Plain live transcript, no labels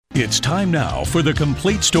It's time now for The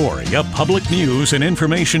Complete Story, a public news and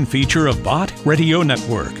information feature of Bott Radio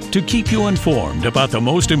Network to keep you informed about the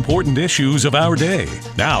most important issues of our day.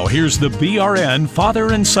 Now, here's the BRN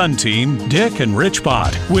father and son team, Dick and Rich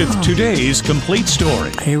Bott, with today's Complete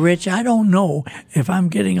Story. Hey, Rich, I don't know if I'm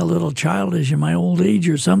getting a little childish in my old age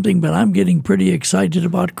or something, but I'm getting pretty excited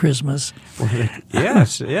about Christmas.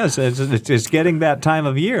 Yes, it's getting that time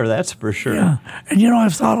of year, that's for sure. Yeah, and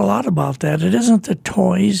I've thought a lot about that. It isn't the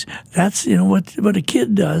toys. That's what a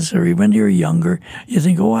kid does, or when you're younger, you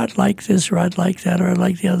think, oh, I'd like this, or I'd like that, or I'd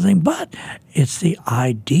like the other thing. But it's the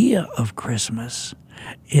idea of Christmas.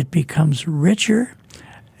 It becomes richer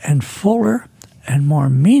and fuller and more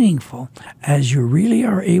meaningful as you really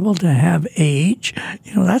are able to have age.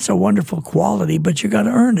 That's a wonderful quality, but you got to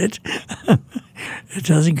earn it. It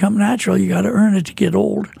doesn't come natural. You got to earn it to get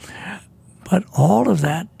old. But all of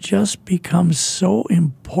that just becomes so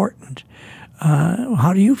important.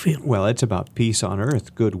 How do you feel? Well, it's about peace on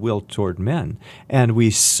earth, goodwill toward men. And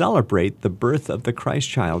we celebrate the birth of the Christ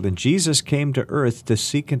child. And Jesus came to earth to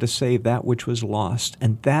seek and to save that which was lost.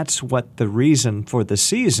 And that's what the reason for the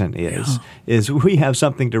season is we have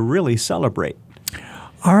something to really celebrate.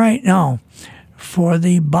 All right, now, for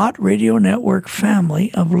the Bott Radio Network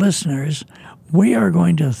family of listeners, we are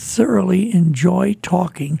going to thoroughly enjoy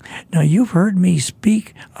talking. Now, you've heard me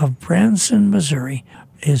speak of Branson, Missouri,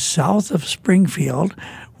 is south of Springfield,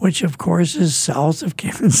 which, of course, is south of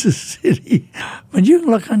Kansas City. But you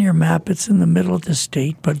can look on your map, it's in the middle of the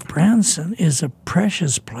state, but Branson is a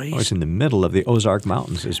precious place. Oh, it's in the middle of the Ozark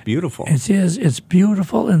Mountains. It's beautiful. It is. It's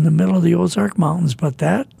beautiful in the middle of the Ozark Mountains, but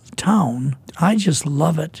that town, I just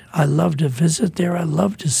love it. I love to visit there. I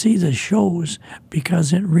love to see the shows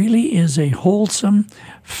because it really is a wholesome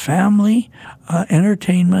family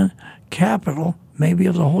entertainment capital, maybe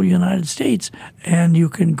of the whole United States. And you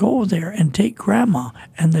can go there and take grandma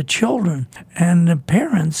and the children and the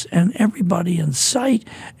parents and everybody in sight,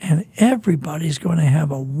 and everybody's going to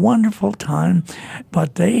have a wonderful time.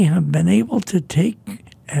 But they have been able to take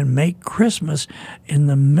and make Christmas in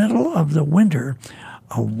the middle of the winter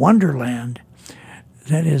a wonderland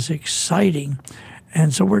that is exciting.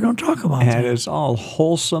 And so we're going to talk about that. And it's all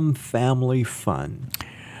wholesome family fun.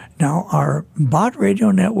 Now, our Bott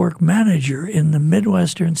Radio Network manager in the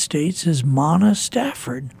Midwestern states is Mana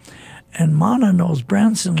Stafford. And Mana knows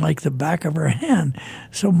Branson like the back of her hand.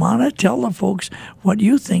 So, Mana, tell the folks what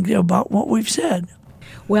you think about what we've said.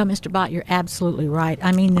 Well, Mr. Bott, you're absolutely right.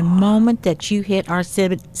 I mean, the moment that you hit our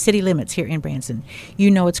city limits here in Branson,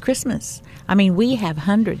 it's Christmas. I mean, we have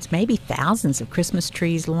hundreds, maybe thousands of Christmas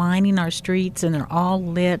trees lining our streets, and they're all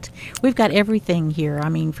lit. We've got everything here. I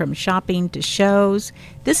mean, from shopping to shows.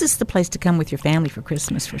 This is the place to come with your family for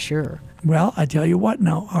Christmas, for sure. Well, I tell you what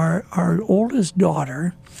now, our oldest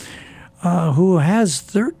daughter, who has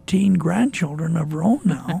 13 grandchildren of her own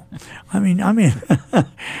now. I mean, am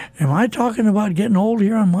I talking about getting old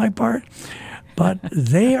here on my part? But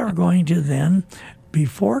they are going to then,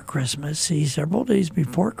 before Christmas, several days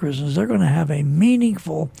before Christmas, they're going to have a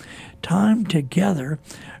meaningful time together,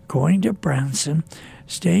 going to Branson,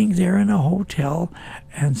 staying there in a hotel,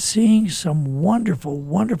 and seeing some wonderful,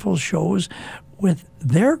 wonderful shows with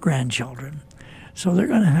their grandchildren. So they're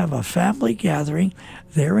going to have a family gathering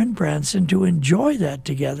there in Branson to enjoy that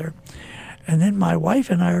together. And then my wife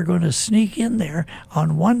and I are going to sneak in there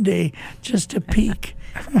on one day just to peek.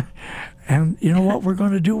 And you know what we're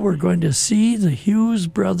going to do? We're going to see the Hughes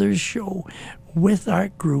brothers show with our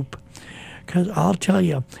group. Because I'll tell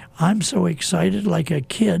you, I'm so excited like a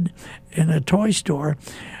kid in a toy store,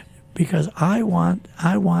 because I want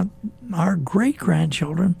our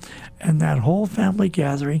great-grandchildren and that whole family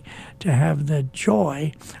gathering to have the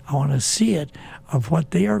joy, I want to see it, of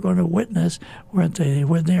what they are going to witness when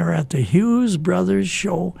they are at the Hughes Brothers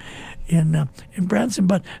show in Branson.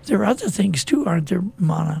 But there are other things too, aren't there,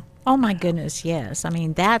 Mana? Oh, my goodness, yes. I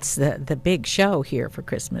mean, that's the big show here for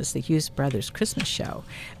Christmas, the Hughes Brothers Christmas show.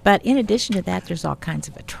 But in addition to that, there's all kinds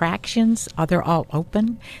of attractions. They're all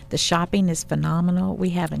open. The shopping is phenomenal.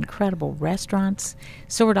 We have incredible restaurants.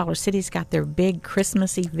 Silver Dollar City's got their big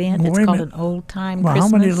Christmas event. It's called an Old Time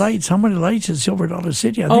Christmas. How many lights in Silver Dollar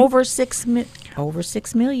City? Over 6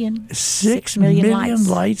 million. 6 million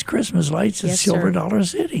lights, Christmas lights in Silver Dollar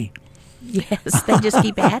City. Yes, they just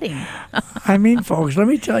keep adding. I mean, folks, let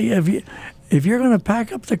me tell you, if you're going to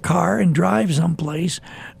pack up the car and drive someplace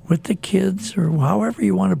with the kids or however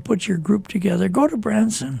you want to put your group together, go to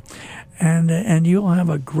Branson, and you'll have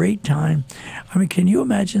a great time. I mean, can you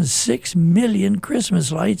imagine 6 million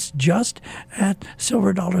Christmas lights just at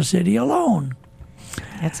Silver Dollar City alone?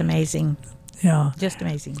 That's amazing. Yeah. Just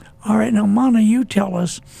amazing. All right, now, Mana, you tell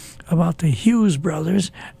us about the Hughes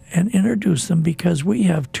brothers and introduce them, because we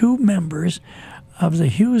have two members of the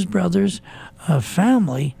Hughes brothers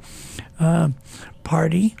family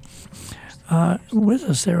party with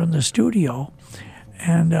us there in the studio.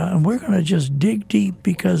 And we're going to just dig deep,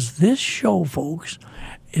 because this show, folks,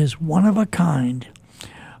 is one of a kind.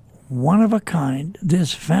 One of a kind.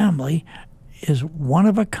 This family is one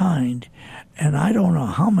of a kind. And I don't know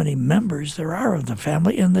how many members there are of the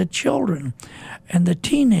family, and the children and the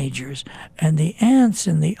teenagers and the aunts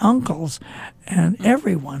and the uncles and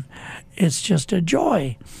everyone. It's just a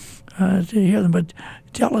joy to hear them. But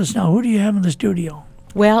tell us now, who do you have in the studio?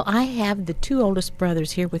 Well, I have the two oldest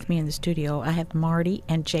brothers here with me in the studio. I have Marty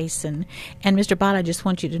and Jason. And Mr. Bott, I just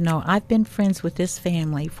want you to know, I've been friends with this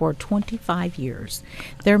family for 25 years.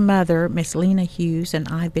 Their mother, Miss Lena Hughes, and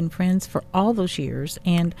I've been friends for all those years.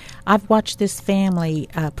 And I've watched this family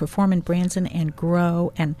perform in Branson and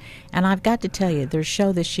grow. And I've got to tell you, their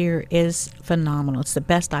show this year is phenomenal. It's the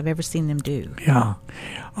best I've ever seen them do. Yeah.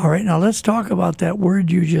 All right, now let's talk about that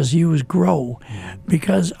word you just used, grow,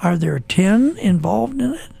 because are there 10 involved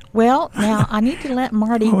in it? Well, now I need to let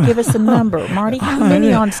Marty give us a number. Marty, how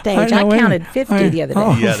many on stage? I counted 50 the other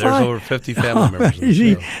day. Yeah, there's over 50 family members in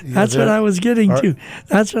the show. That's what I was getting to.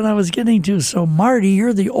 That's what I was getting to. So, Marty,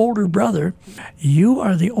 you're the older brother. You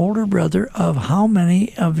are the older brother of how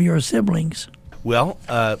many of your siblings? Well,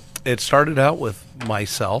 it started out with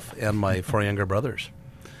myself and my 4 younger brothers.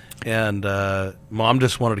 And Mom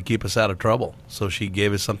just wanted to keep us out of trouble, so she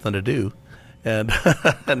gave us something to do. And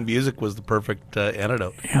and music was the perfect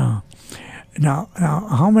antidote. Yeah. Now,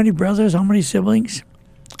 how many brothers, how many siblings?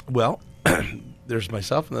 Well, there's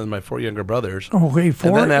myself and then my 4 younger brothers. Okay,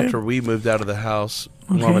 4. And then after we moved out of the house,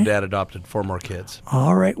 Mom and Dad adopted 4 more kids.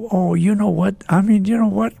 All right. Oh, you know what? I mean, you know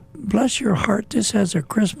what? Bless your heart. This has a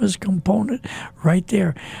Christmas component right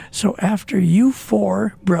there. So after you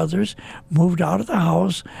 4 brothers moved out of the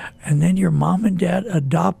house, and then your mom and dad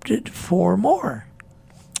adopted 4 more.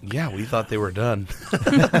 Yeah, we thought they were done.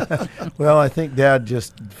 Well, I think Dad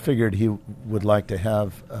just figured he would like to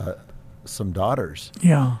have some daughters.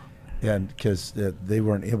 Yeah. And because they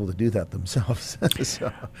weren't able to do that themselves.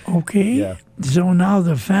 So, okay. Yeah. So now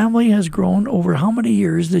the family has grown over how many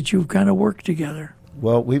years that you've kind of worked together?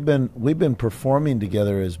 well, we've been performing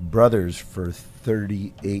together as brothers for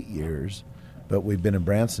 38 years, but we've been in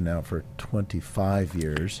Branson now for 25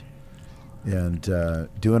 years. And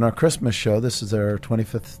doing our Christmas show, this is our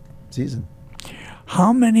 25th season.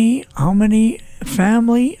 How many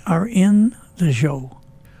family are in the show?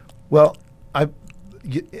 Well,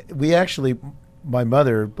 we actually, my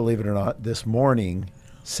mother, believe it or not, this morning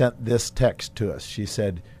sent this text to us. She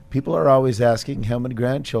said, people are always asking how many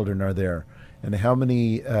grandchildren are there and how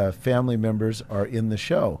many family members are in the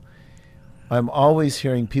show. I'm always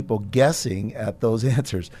hearing people guessing at those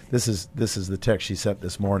answers. This is the text she sent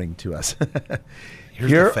this morning to us.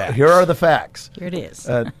 Here's the facts. Here are the facts. Here it is.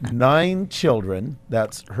 9 children,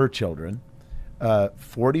 that's her children,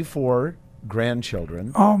 44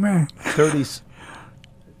 grandchildren. Oh, man. 30.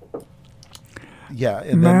 Yeah,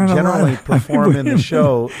 and Man, then generally perform in the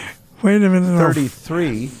show Wait a minute.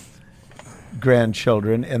 33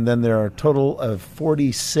 grandchildren, and then there are a total of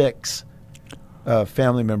 46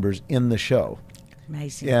 family members in the show.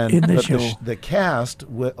 Amazing. And In the but show. The cast,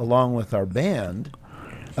 along with our band,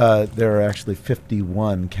 there are actually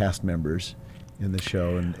 51 cast members in the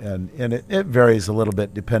show, and it varies a little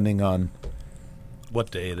bit depending on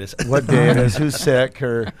What day it is. what day it is, who's sick,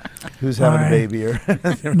 or who's having All right. a baby, or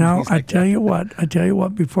Now, I tell you what,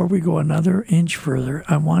 before we go another inch further,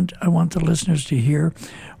 I want the listeners to hear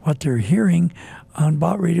what they're hearing on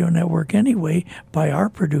Bott Radio Network anyway by our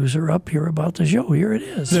producer up here about the show. Here it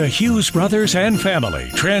is. The Hughes brothers and family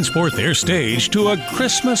transport their stage to a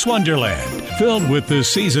Christmas wonderland filled with the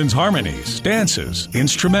season's harmonies, dances,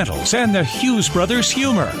 instrumentals, and the Hughes brothers'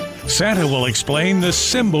 humor. Santa will explain the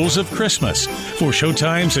symbols of Christmas. For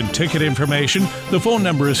showtimes and ticket information, the phone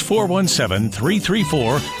number is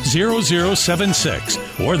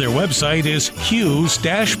 417-334-0076, or their website is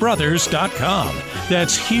hughes-brothers.com.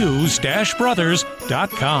 That's hughes-brothers.com.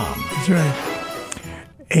 That's right.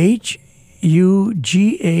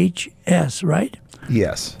 Hughs, right?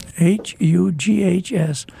 yes.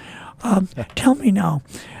 Hughs. Tell me now,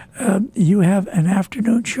 you have an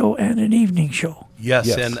afternoon show and an evening show. Yes,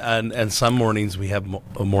 Yes. And some mornings we have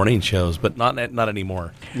morning shows, but not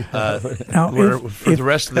anymore. Now, For the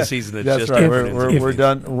rest of the season, it's That's just right. afternoons. We're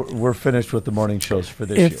done. We're finished with the morning shows for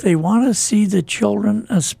this if year. they want to see the children,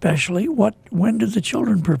 especially, when do the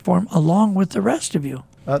children perform along with the rest of you?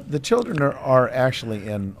 The children are actually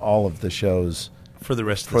in all of the shows for the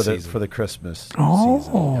rest of for the the season. for the Christmas Oh.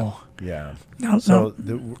 season. Yeah. Now, So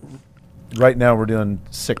right now we're doing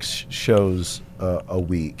 6 shows a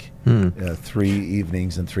week, 3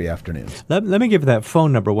 evenings and 3 afternoons. Let me give that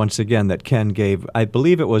phone number once again that Ken gave. I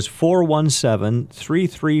believe it was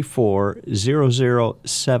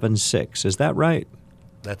 417-334-0076. Is that right?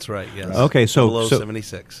 That's right, yes. Okay, so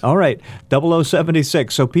 0076. All right,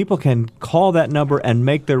 0076. So people can call that number and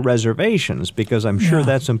make their reservations, because I'm sure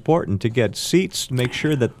that's important to get seats, make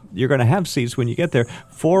sure that you're going to have seats when you get there.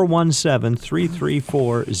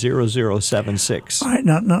 417-334-0076. All right,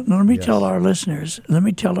 now let me tell our listeners.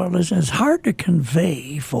 It's hard to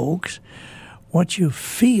convey, folks, what you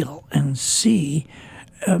feel and see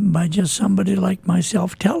by just somebody like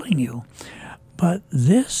myself telling you. But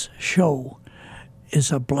this show is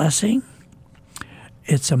a blessing.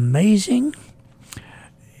 It's amazing.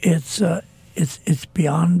 It's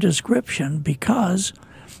beyond description, because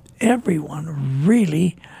everyone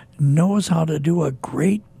really knows how to do a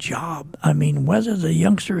great job. I mean, whether the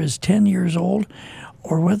youngster is 10 years old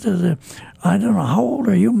or whether I don't know, how old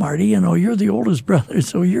are you, Marty? You know, you're the oldest brother,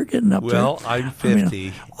 so you're getting up there. Well, I'm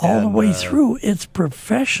 50. All the way through, it's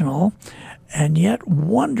professional and yet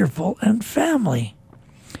wonderful and family.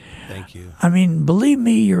 Thank you. I mean, believe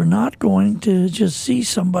me, you're not going to just see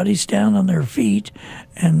somebody stand on their feet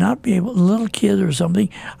and not be able, a little kid or something.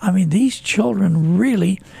 I mean, these children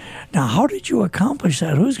really. Now, how did you accomplish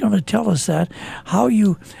that? Who's going to tell us that? How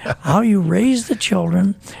you raise the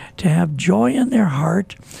children to have joy in their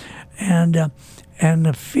heart and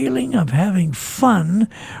the feeling of having fun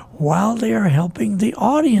while they are helping the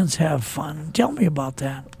audience have fun. Tell me about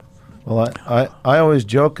that. Well, I always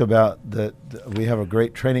joke about that we have a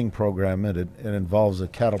great training program, and it involves a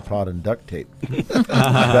cattle prod and duct tape.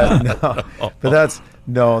 The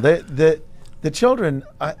children.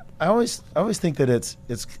 I always think that it's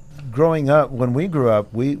growing up. When we grew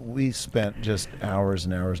up, we spent just hours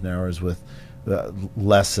and hours and hours with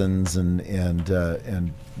lessons and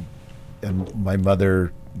my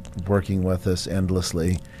mother working with us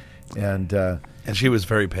endlessly, and she was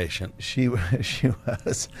very patient. She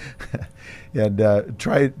was, and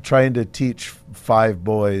trying to teach 5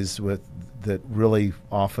 boys that really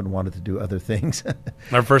often wanted to do other things.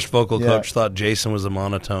 Our first vocal coach thought Jason was a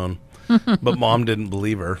monotone, but Mom didn't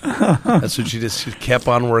believe her. And so she kept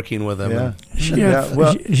on working with him. Yeah. She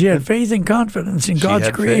had faith and confidence in God's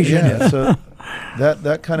creation. Yeah, so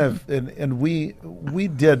that kind of and we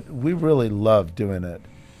really loved doing it.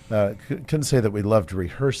 Couldn't say that we loved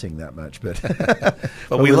rehearsing that much, but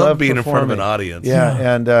but we loved being in front of an audience.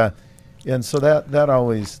 Yeah. And so that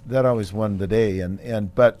always won the day.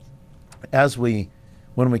 But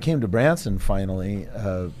when we came to Branson finally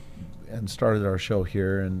and started our show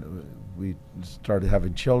here, and we started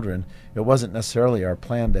having children, it wasn't necessarily our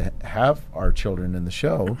plan to have our children in the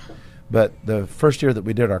show. But the first year that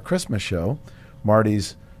we did our Christmas show,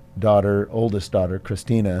 Marty's oldest daughter,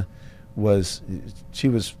 Christina, was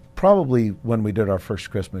probably, when we did our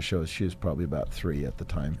first Christmas shows, she was probably about 3 at the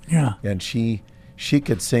time. Yeah. And she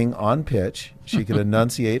could sing on pitch. She could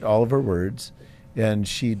enunciate all of her words, and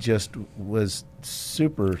she just was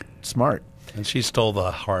super smart. And she stole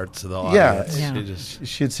the hearts of the audience. Yeah.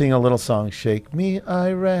 She'd sing a little song, "Shake me,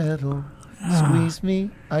 I rattle, squeeze me,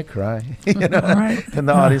 I cry." Right. And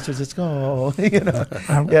the audience was just go,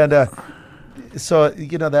 And so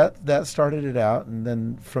that started it out, and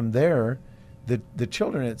then from there, the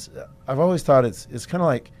children. I've always thought it's kind of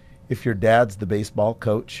like if your dad's the baseball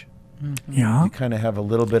coach. Yeah. You kind of have a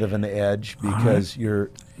little bit of an edge because you're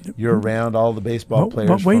around all the baseball players.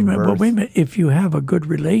 But wait a minute. If you have a good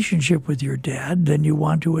relationship with your dad, then you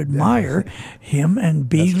want to admire him and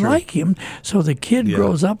be like him, so the kid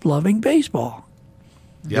grows up loving baseball.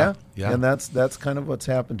 Yeah. And that's kind of what's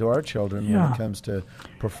happened to our children when it comes to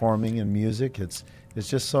performing and music. It's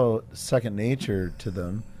just so second nature to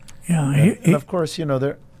them. Yeah. And of course,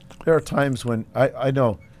 there are times when I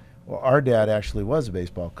know. Well, our dad actually was a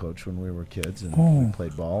baseball coach when we were kids, and we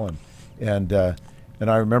played ball. And I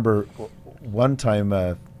remember one time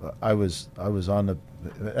I was on the.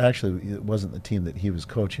 Actually, it wasn't the team that he was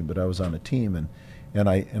coaching, but I was on a team, and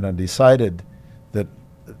I decided that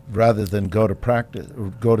rather than go to practice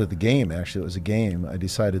or go to the game, actually it was a game, I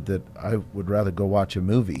decided that I would rather go watch a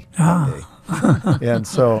movie that day. And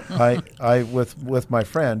so I with my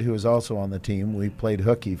friend who was also on the team, we played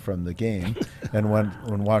hooky from the game and went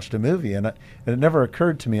and watched a movie. And it never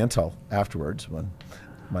occurred to me until afterwards when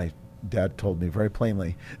my dad told me very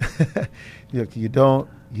plainly, you don't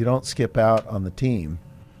skip out on the team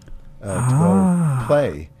to go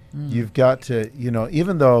play. You've got to,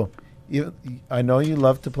 even though I know you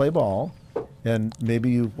love to play ball, and maybe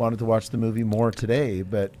you wanted to watch the movie more today,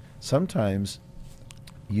 but sometimes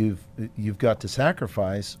you've got to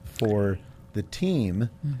sacrifice for the team,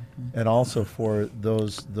 and also for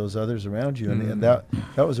those others around you, and that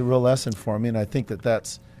was a real lesson for me, and I think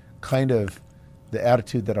that's kind of the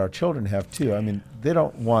attitude that our children have too. I mean, they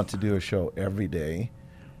don't want to do a show every day,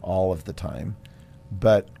 all of the time,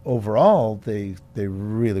 but overall they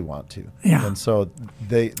really want to. Yeah. And so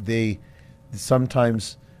they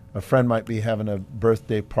sometimes a friend might be having a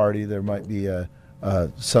birthday party, there might be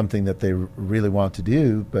something that they really want to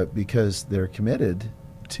do, but because they're committed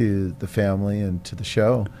to the family and to the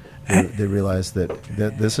show, they realize that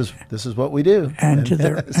this is what we do, and to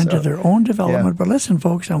their own development. Yeah. But listen,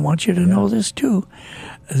 folks, I want you to know this too.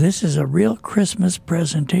 This is a real Christmas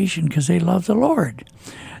presentation because they love the Lord.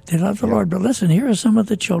 They love the Lord. But listen, here are some of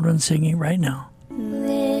the children singing right now.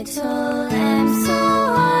 Little lambs so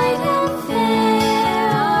white and fair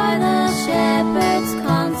are the shepherd's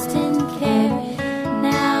constant care.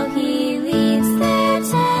 Now he leads their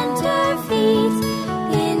tender feet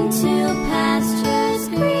into pastures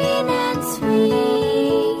green and sweet.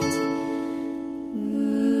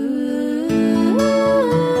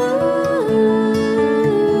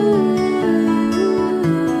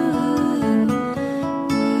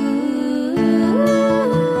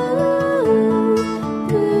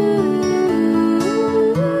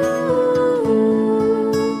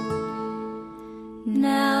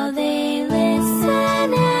 Now they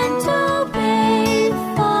listen and obey,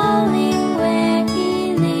 following where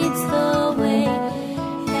he leads the way.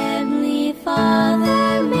 Heavenly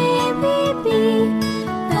Father, may we be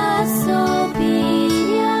thus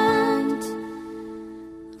obedient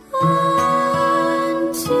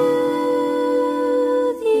unto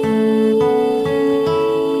thee.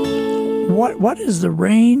 What is the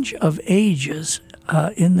range of ages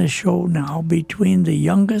in the show now between the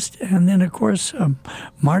youngest and then, of course,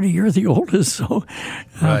 Marty, you're the oldest, so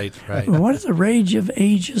Right. what is the range of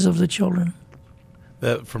ages of the children?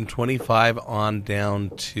 From 25 on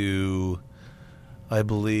down to, I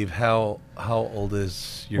believe, how old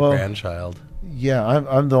is your grandchild? Yeah,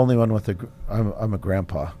 I'm the only one with I'm a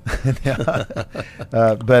grandpa.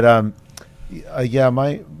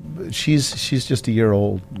 She's just a year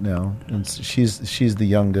old now, and she's the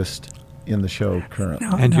youngest in the show currently.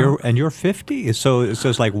 And you're 50, so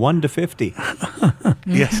it's like 1 to 50.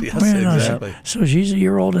 Yes, exactly. So she's a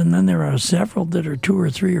year old, and then there are several that are 2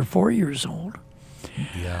 or 3 or 4 years old.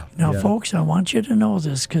 Yeah. Now, folks, I want you to know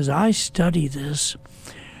this because I study this,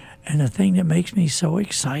 and the thing that makes me so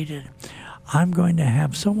excited, I'm going to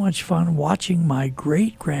have so much fun watching my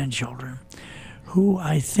great-grandchildren, who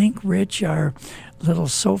I think, Rich, our little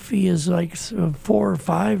Sophie is like 4 or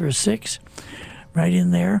 5 or 6, right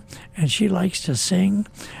in there, and she likes to sing.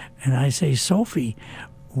 And I say, Sophie,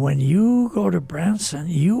 when you go to Branson,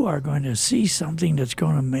 you are going to see something that's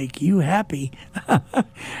going to make you happy.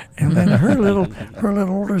 And then her little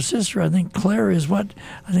older sister, I think Claire is like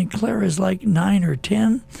 9 or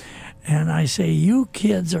 10. And I say, you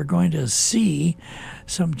kids are going to see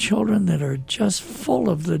some children that are just full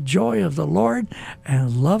of the joy of the Lord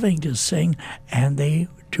and loving to sing, and they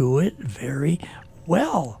do it very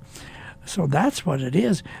well. So that's what it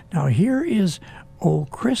is. Now here is "Oh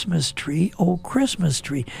Christmas Tree, Oh Christmas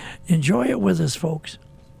Tree." Enjoy it with us, folks.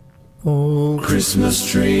 Oh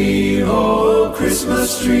Christmas tree,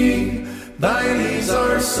 thy leaves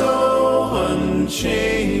are so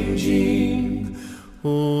unchanging.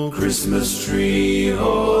 Oh Christmas tree,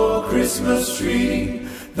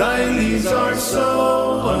 thy leaves are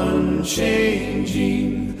so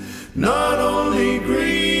unchanging. Not only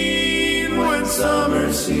green when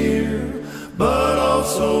summer's here, but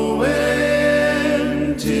also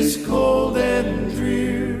when 'tis cold and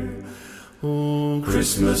drear. Oh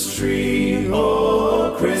Christmas tree,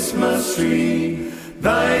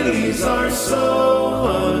 thy leaves are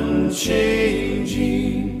so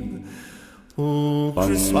unchanging. Oh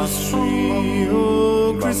Christmas tree,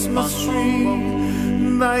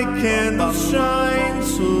 thy candles shine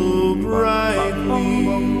so brightly.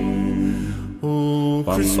 Oh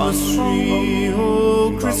Christmas tree,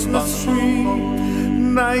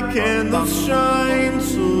 thy candles shine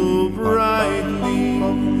so brightly.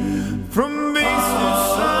 From base to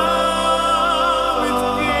summit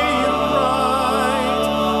gay and bright,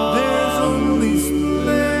 there's only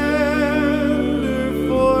splendor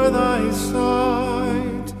for thy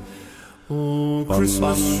sight. Oh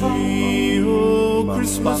Christmas tree,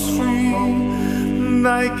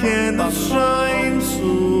 thy candles shine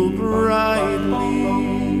so brightly.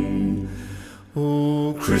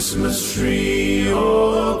 Oh Christmas tree,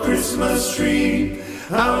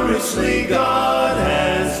 how richly God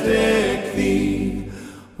has decked thee.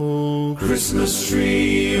 Oh, Christmas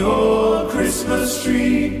tree,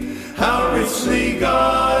 how richly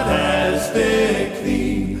God has decked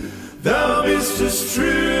thee. Thou bist true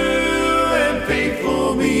and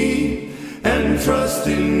faithful me, and trust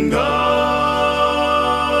in God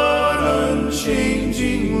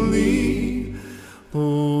unchangingly.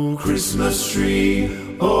 Oh, Christmas tree,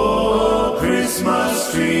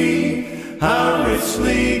 how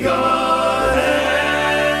richly God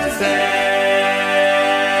has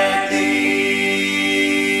decked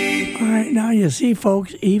thee. All right, now you see,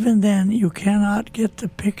 folks, even then you cannot get the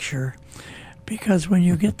picture, because when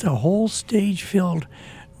you get the whole stage filled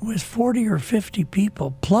with 40 or 50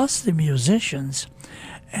 people, plus the musicians,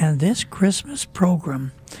 and this Christmas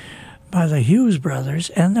program by the Hughes brothers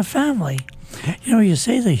and the family. You know, you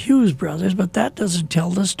say the Hughes brothers, but that doesn't tell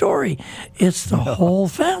the story. It's the whole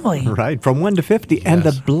family. Right, from 1 to 50. And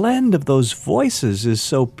the blend of those voices is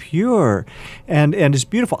so pure and it's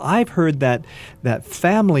beautiful. I've heard that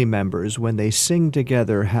family members, when they sing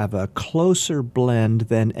together, have a closer blend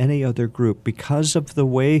than any other group because of the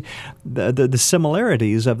way, the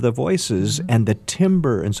similarities of the voices and the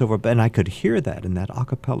timbre and so forth. And I could hear that in that a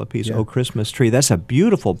cappella piece, Oh Christmas Tree. That's a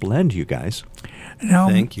beautiful blend, you guys. Now,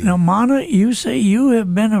 Thank you. Now, Mana, you say you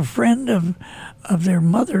have been a friend of their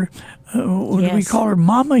mother. What do we Yes. call her?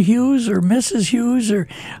 Mama Hughes or Mrs. Hughes, or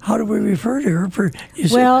how do we refer to her?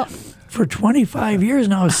 Well- For 25 years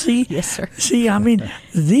now. See, Yes, sir. See, I mean,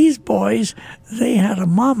 these boys, they had a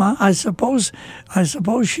mama. I suppose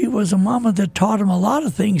she was a mama that taught them a lot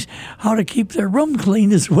of things, how to keep their room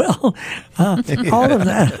clean as well. All of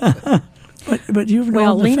that. but you've known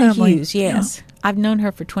Well, the Lena family. Hughes, yes. I've known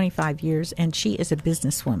her for 25 years, and she is a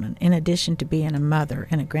businesswoman in addition to being a mother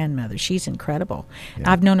and a grandmother. She's incredible.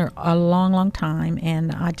 I've known her a long, long time,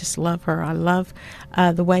 and I just love her. I love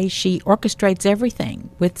the way she orchestrates everything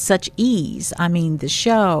with such ease. I mean, the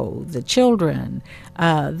show, the children,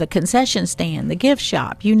 the concession stand, the gift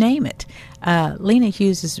shop, you name it. Lena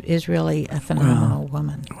Hughes is really a phenomenal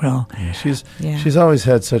woman. Well, She's Yeah. she's always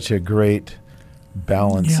had such a great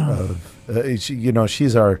balance Yeah. of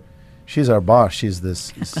she's our boss. She's the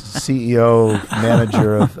CEO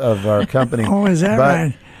manager of our company. oh, is that But-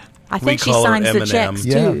 right? I We think she call her signs the M&M. checks,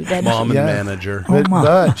 Yeah. too. doesn't Mom she? and Yeah. manager. But, Ma.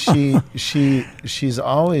 but she's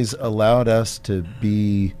always allowed us to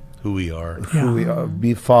be Who we are. who we are,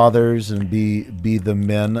 be fathers and be the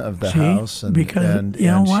men of the See? house, and Because and, you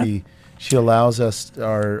know and what? she allows us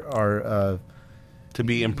our To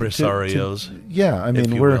be impresarios. yeah. I if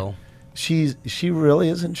mean, you we're will. she really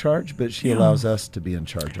is in charge, but she allows us to be in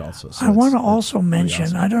charge also. So I want to it's also pretty mention,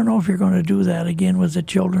 awesome. I don't know if you're going to do that again with the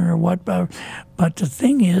children or what, but the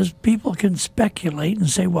thing is, people can speculate and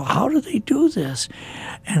say, well, how do they do this?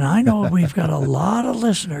 And I know we've got a lot of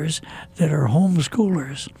listeners that are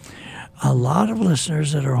homeschoolers. A lot of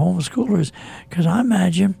listeners that are homeschoolers, because I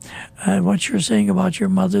imagine what you're saying about your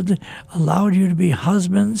mother that allowed you to be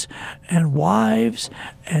husbands and wives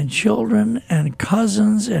and children and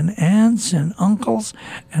cousins and aunts and uncles,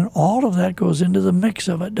 and all of that goes into the mix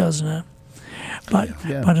of it, doesn't it? But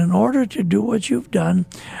in order to do what you've done,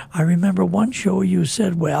 I remember one show you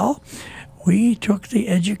said, well, we took the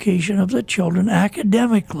education of the children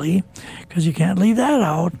academically, because you can't leave that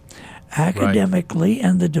out, academically,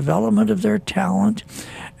 and the development of their talent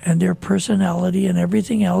and their personality and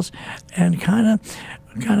everything else, and kind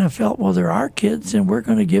of felt, well, they're our kids, and we're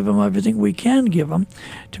going to give them everything we can give them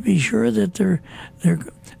to be sure that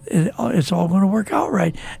it's all going to work out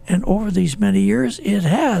right. And over these many years, it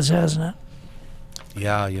has, hasn't it?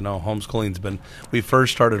 Yeah, homeschooling's been. We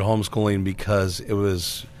first started homeschooling because it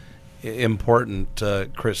was important.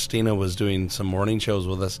 Christina was doing some morning shows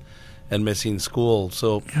with us and missing school,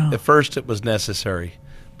 so at first it was necessary,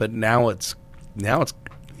 but now it's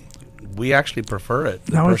we actually prefer it.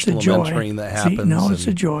 The Now it's a personal joy. mentoring that See, happens. now it's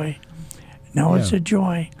a joy. Now it's a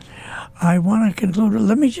joy. I want to conclude.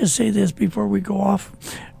 Let me just say this before we go off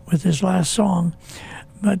with this last song.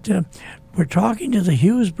 But we're talking to the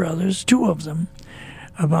Hughes brothers, two of them,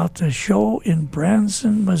 about the show in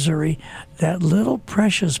Branson, Missouri, that little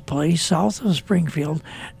precious place south of Springfield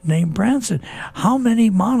named Branson. How many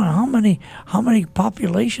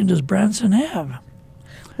population does Branson have?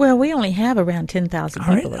 Well, we only have around 10,000 All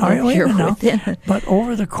right, people that all right, live wait a here minute now. within. But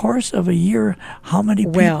over the course of a year, how many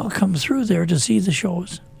people Well- come through there to see the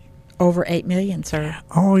shows? Over 8 million, sir.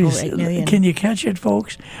 Oh, Over 8 million. Can you catch it,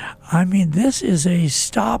 folks? I mean, this is a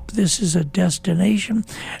stop. This is a destination.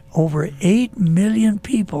 Over 8 million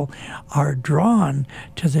people are drawn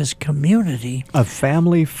to this community. Of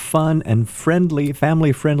family fun and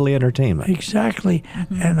family-friendly entertainment. Exactly.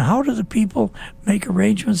 And how do the people make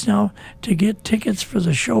arrangements now to get tickets for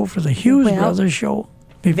the show, for the Hughes Well- Brothers show?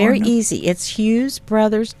 Very easy. It's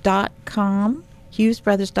HughesBrothers.com.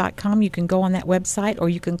 HughesBrothers.com. You can go on that website, or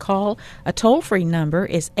you can call. A toll-free number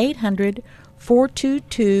is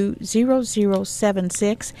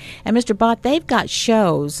 800-422-0076. And Mr. Bott, they've got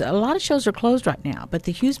shows. A lot of shows are closed right now, but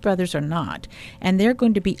the Hughes brothers are not. And they're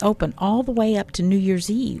going to be open all the way up to New Year's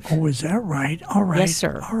Eve. Oh, is that right? All right. Yes,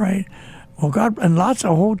 sir. All right. Well, God, and lots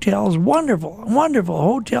of hotels, wonderful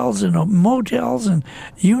hotels and motels and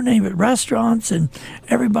you name it, restaurants, and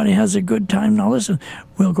everybody has a good time. Now listen,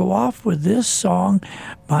 we'll go off with this song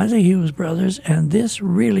by the Hughes brothers, and this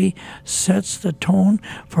really sets the tone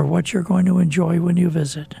for what you're going to enjoy when you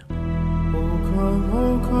visit.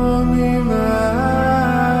 O come, Emmanuel,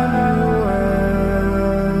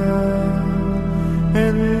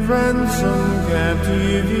 and ransom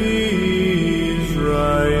captive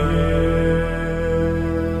Israel,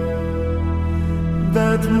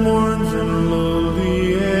 that mourns in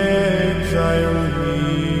lowly exile here,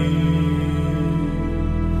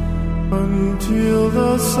 until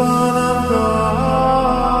the Son of God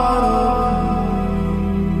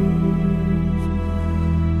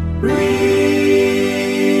appears.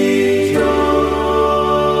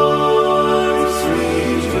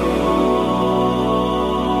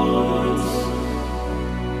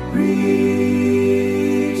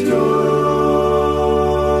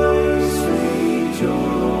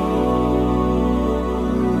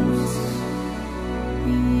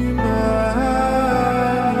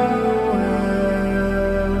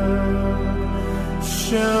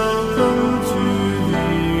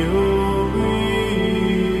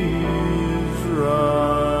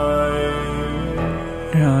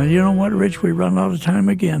 You know what, Rich? We run out of time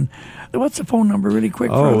again. What's the phone number, really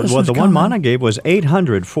quick? Oh, well, the one Mana gave was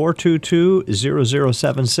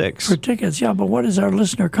 800-422-0076. For tickets, yeah, but what is our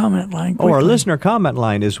listener comment line? Oh, our listener comment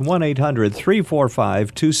line is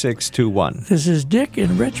 1-800-345-2621. This is Dick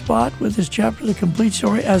and Rich Bott with this chapter of The Complete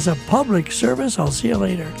Story as a public service. I'll see you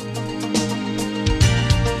later.